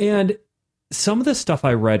them. And some of the stuff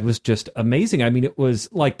I read was just amazing. I mean, it was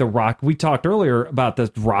like the rock. We talked earlier about the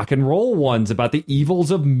rock and roll ones, about the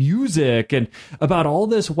evils of music, and about all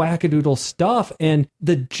this wackadoodle stuff. And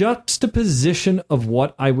the juxtaposition of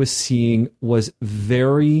what I was seeing was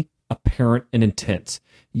very apparent and intense.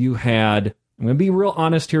 You had, I'm going to be real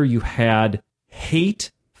honest here, you had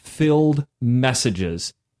hate-filled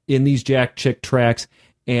messages in these Jack Chick tracks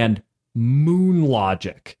and moon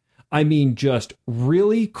logic. I mean, just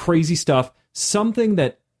really crazy stuff. Something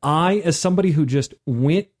that I, as somebody who just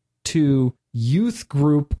went to youth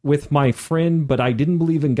group with my friend, but I didn't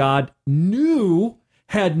believe in God, knew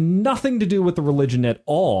had nothing to do with the religion at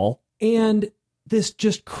all. And this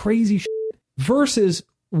just crazy shit versus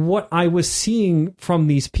what I was seeing from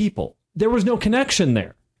these people. There was no connection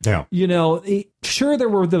there. Yeah. Sure, there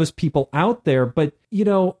were those people out there, but,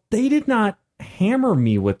 they did not hammer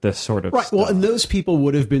me with this sort of stuff. Well, and those people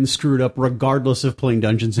would have been screwed up regardless of playing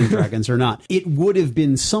Dungeons and Dragons or not. It would have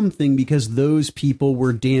been something because those people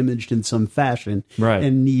were damaged in some fashion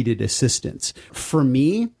and needed assistance. For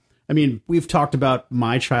me, I mean, we've talked about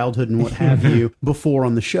my childhood and what have you before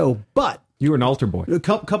on the show, but you were an altar boy.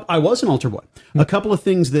 I was an altar boy. A couple of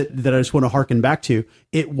things that I just want to harken back to.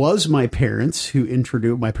 It was my parents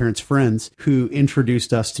my parents' friends who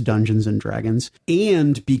introduced us to Dungeons and Dragons.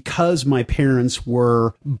 And because my parents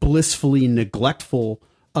were blissfully neglectful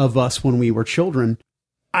of us when we were children,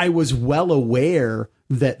 I was well aware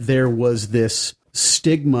that there was this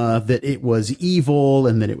stigma that it was evil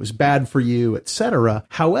and that it was bad for you, etc.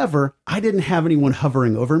 However, I didn't have anyone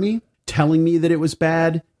hovering over me, telling me that it was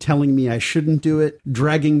bad, telling me I shouldn't do it,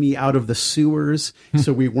 dragging me out of the sewers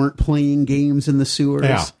so we weren't playing games in the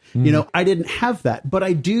sewers. Yeah. I didn't have that. But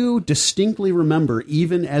I do distinctly remember,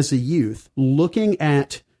 even as a youth, looking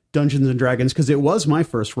at Dungeons and Dragons, because it was my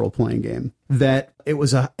first role-playing game, that it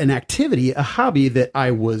was an activity, a hobby that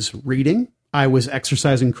I was reading. I was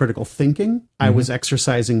exercising critical thinking. I was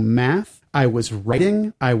exercising math. I was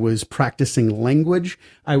writing. I was practicing language.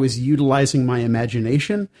 I was utilizing my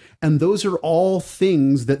imagination. And those are all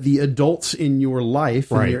things that the adults in your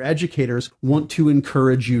life and your educators want to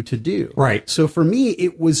encourage you to do. Right. So for me,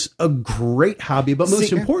 it was a great hobby, but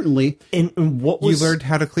most importantly, and what was, you learned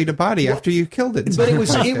how to clean a body after you killed it. But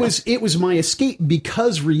it was my escape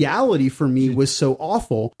because reality for me was so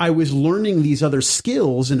awful. I was learning these other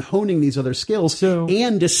skills and honing these other skills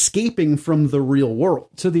and escaping from the real world.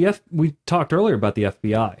 So we talked earlier about the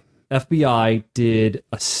FBI. FBI did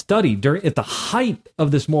a study at the height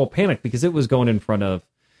of this moral panic, because it was going in front of,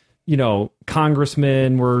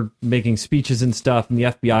 congressmen were making speeches and stuff, and the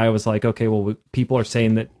FBI was like, okay, well, people are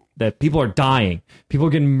saying that people are dying, people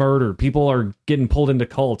are getting murdered, people are getting pulled into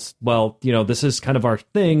cults. Well, this is kind of our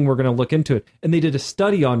thing. We're going to look into it. And they did a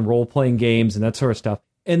study on role-playing games and that sort of stuff.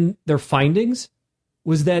 And their findings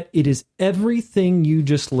was that it is everything you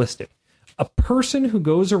just listed. A person who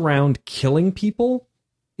goes around killing people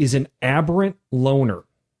is an aberrant loner.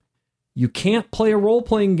 You can't play a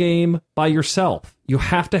role-playing game by yourself. You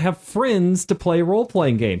have to have friends to play a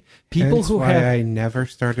role-playing game. That's why I never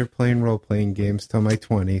started playing role-playing games till my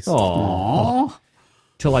 20s. Aww.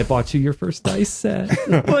 Till I bought you your first dice set.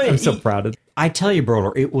 I'm so proud of it. I tell you,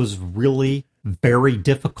 Broder, it was really very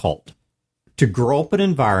difficult to grow up in an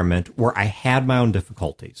environment where I had my own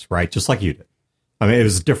difficulties, right? Just like you did. I mean, it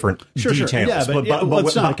was different details. Sure. Yeah, but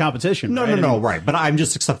it's not a competition. No, right. But I'm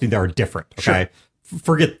just accepting they are different, okay? Sure.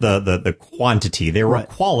 Forget the quantity. They were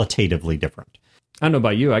qualitatively different. I don't know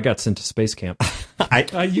about you. I got sent to space camp.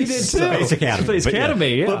 You did too. Space Academy. Space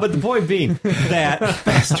Academy, yeah. But the point being that...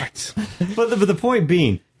 Bastards. But the point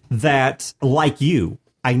being that, like you,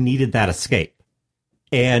 I needed that escape.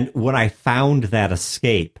 And when I found that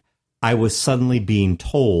escape, I was suddenly being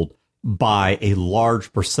told by a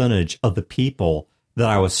large percentage of the people that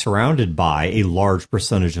I was surrounded by a large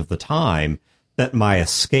percentage of the time that my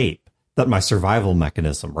escape, that my survival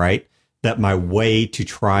mechanism, right? That my way to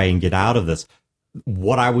try and get out of this,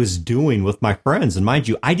 what I was doing with my friends. And mind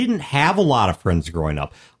you, I didn't have a lot of friends growing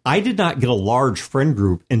up. I did not get a large friend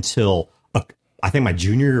group until I think my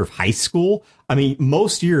junior year of high school. I mean,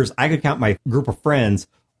 most years I could count my group of friends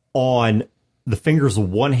on the fingers of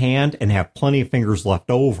one hand and have plenty of fingers left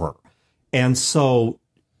over. And so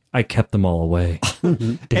I kept them all away.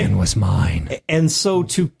 Dan was mine. And so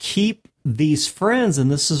to keep these friends,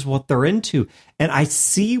 and this is what they're into, and I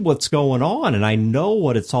see what's going on and I know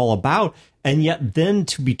what it's all about. And yet then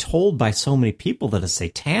to be told by so many people that it's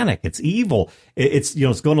satanic, it's evil, it's, you know,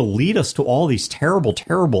 it's going to lead us to all these terrible,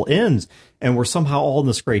 terrible ends. And we're somehow all in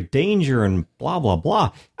this great danger and blah, blah,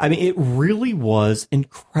 blah. I mean, it really was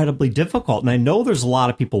incredibly difficult. And I know there's a lot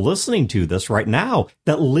of people listening to this right now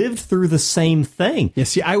that lived through the same thing. Yeah,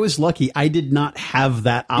 see, I was lucky. I did not have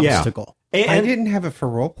that obstacle. Yeah. I didn't have it for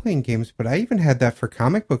role-playing games, but I even had that for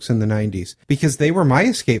comic books in the 90s because they were my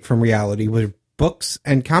escape from reality with books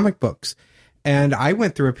and comic books. And I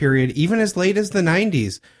went through a period, even as late as the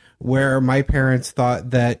 90s, where my parents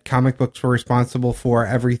thought that comic books were responsible for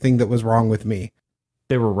everything that was wrong with me.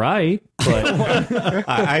 They were right, but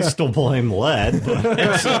I still blame lead.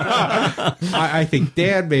 I think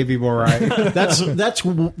Dad may be more right.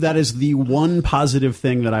 That is the one positive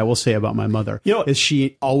thing that I will say about my mother. You know, is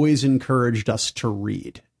she always encouraged us to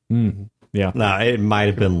read. yeah. No, it might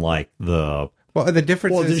have been like the... Well, the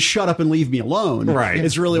difference Well, is... just shut up and leave me alone. Right.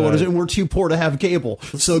 It's really what it is. And we're too poor to have cable.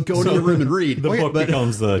 So go to your room and read. The book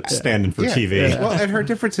becomes the stand-in for TV. Yeah. Well, and her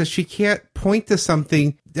difference is she can't point to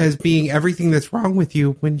something as being everything that's wrong with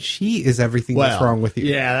you when she is everything that's wrong with you.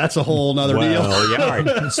 Yeah, that's a whole nother deal. Yeah, all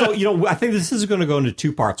right. So, you know, I think this is going to go into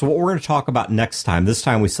two parts. So what we're going to talk about next time, this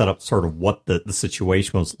time we set up sort of what the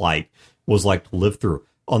situation was like to live through.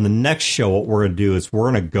 On the next show, what we're going to do is we're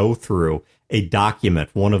going to go through a document,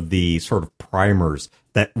 one of the sort of primers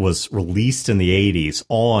that was released in the 80s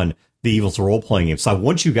on the Evils role-playing game. So I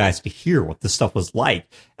want you guys to hear what this stuff was like.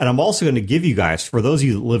 And I'm also going to give you guys, for those of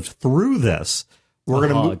you that lived through this,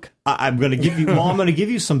 I'm going to give you, I'm going to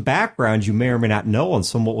give you some background you may or may not know on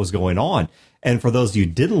some of what was going on. And for those of you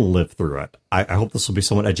who didn't live through it, I hope this will be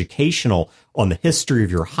somewhat educational on the history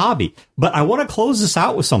of your hobby. But I want to close this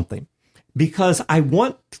out with something, because I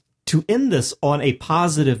want to end this on a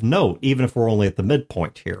positive note, even if we're only at the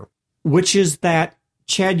midpoint here, which is that,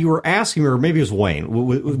 Chad, you were asking me, or maybe it was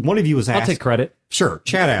Wayne, one of you was asking. I'll take credit. Sure.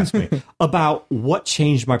 Chad asked me about what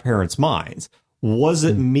changed my parents' minds. Was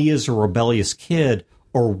it me as a rebellious kid,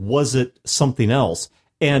 or was it something else?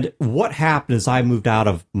 And what happened is I moved out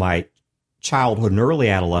of my childhood and early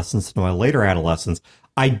adolescence into my later adolescence.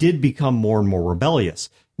 I did become more and more rebellious.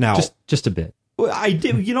 Now, just a bit. I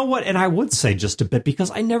did, you know what? And I would say just a bit, because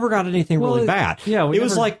I never got anything really bad. Yeah, it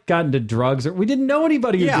was like got into drugs, or we didn't know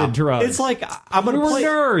anybody who did drugs. It's like I'm going to play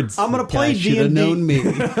nerds. I'm going to play Should have D&D. known me.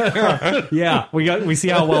 Yeah, we see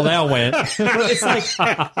how well that went. But it's like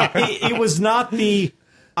it was not the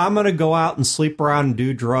I'm going to go out and sleep around and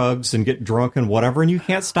do drugs and get drunk and whatever, and you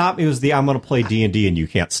can't stop me. It was the I'm going to play D&D and you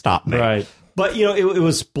can't stop me. Right. But you know, it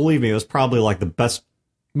was, believe me, it was probably like the best.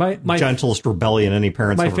 My gentlest rebellion any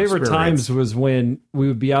parents my ever favorite experienced. times was when we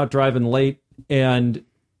would be out driving late and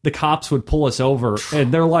the cops would pull us over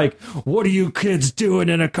and they're like, "What are you kids doing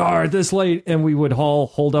in a car this late?" And we would all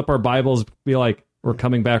hold up our Bibles, be like, "We're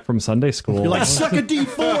coming back from Sunday school." You're like, suck a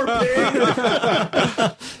D4,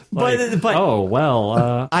 pig. but oh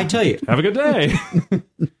well, I tell you, have a good day.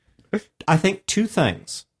 I think two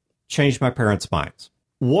things changed my parents' minds.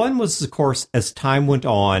 One was, of course, as time went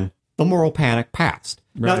on, the moral panic passed.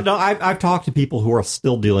 Right. Now, I've talked to people who are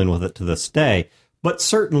still dealing with it to this day, but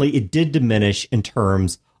certainly it did diminish in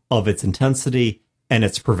terms of its intensity and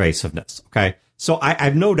its pervasiveness. Okay, so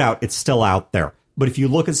I've no doubt it's still out there. But if you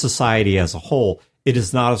look at society as a whole, it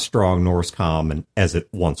is not as strong nor as common as it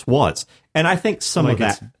once was. And I think some of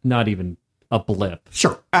that, it's not even a blip.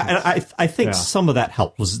 Sure, I think some of that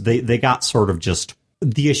helped was they got sort of just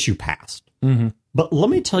the issue passed. Mm-hmm. But let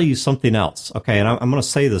me tell you something else, okay? And I'm going to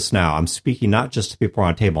say this now. I'm speaking not just to people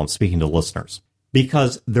around the table. I'm speaking to listeners.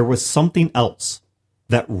 Because there was something else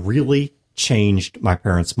that really changed my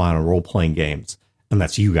parents' mind on role-playing games, and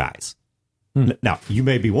that's you guys. Now, you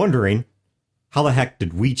may be wondering, how the heck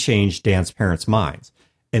did we change Dan's parents' minds?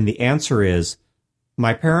 And the answer is,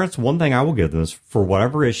 my parents, one thing I will give them is, for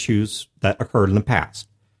whatever issues that occurred in the past,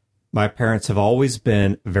 my parents have always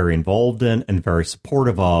been very involved in and very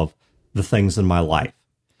supportive of the things in my life.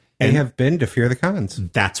 They have been to Fear the Cons.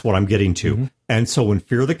 That's what I'm getting to. Mm-hmm. And so when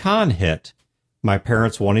Fear the Con hit, my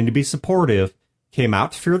parents, wanting to be supportive, came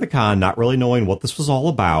out to Fear the Con, not really knowing what this was all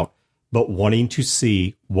about, but wanting to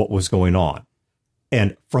see what was going on.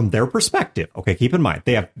 And from their perspective, okay, keep in mind,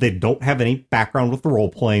 they don't have any background with the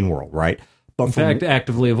role-playing world, right? But in fact,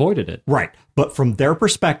 actively avoided it. Right. But from their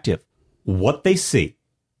perspective, what they see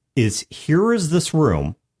is here is this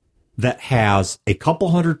room that has a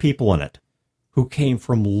couple hundred people in it who came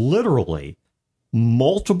from literally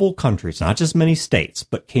multiple countries, not just many states,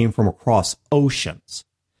 but came from across oceans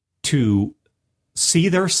to see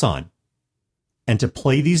their son and to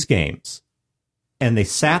play these games. And they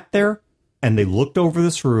sat there and they looked over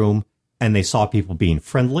this room and they saw people being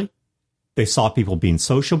friendly. They saw people being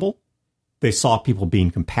sociable. They saw people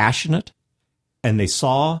being compassionate. And they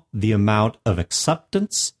saw the amount of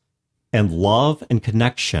acceptance and love and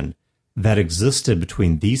connection that existed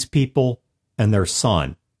between these people and their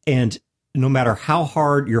son. And no matter how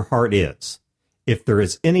hard your heart is, if there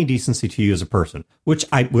is any decency to you as a person, which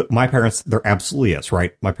my parents, there absolutely is,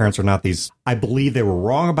 right? My parents are not these, I believe they were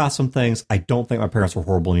wrong about some things. I don't think my parents were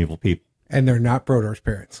horrible and evil people. And they're not Brodor's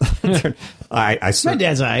parents. My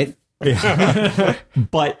dad's right. Yeah.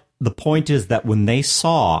 But the point is that when they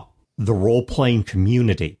saw the role-playing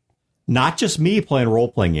community, not just me playing a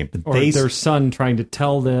role-playing game, but their son trying to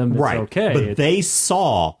tell them it's okay. But they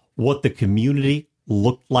saw what the community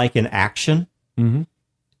looked like in action. Mm-hmm.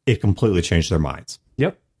 It completely changed their minds.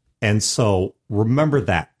 Yep. And so remember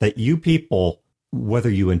that you people, whether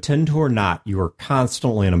you intend to or not, you are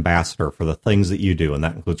constantly an ambassador for the things that you do, and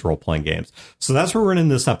that includes role-playing games. So that's where we're in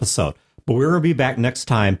this episode. But we're going to be back next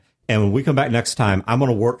time, and when we come back next time, I'm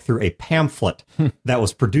going to work through a pamphlet that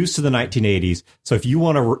was produced in the 1980s. So if you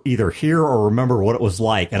want to either hear or remember what it was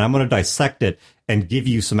like, and I'm going to dissect it and give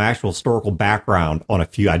you some actual historical background on a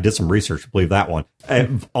few. I did some research, believe that one,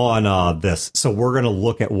 on this. So we're going to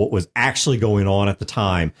look at what was actually going on at the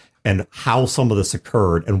time and how some of this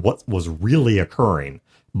occurred and what was really occurring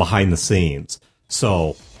behind the scenes.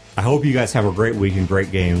 So I hope you guys have a great week and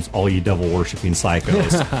great games, all you devil-worshipping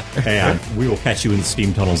psychos. And we will catch you in the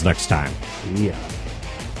steam tunnels next time. Yeah.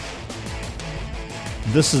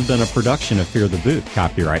 This has been a production of Fear the Boot,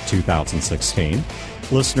 copyright 2016.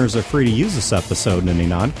 Listeners are free to use this episode in any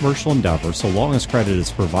non-commercial endeavor so long as credit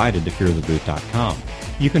is provided to feartheboot.com.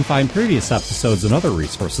 You can find previous episodes and other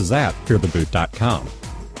resources at feartheboot.com.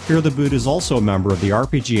 Fear the Boot is also a member of the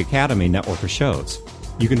RPG Academy network of shows.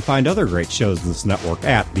 You can find other great shows in this network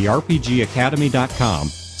at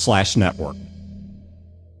therpgacademy.com/network.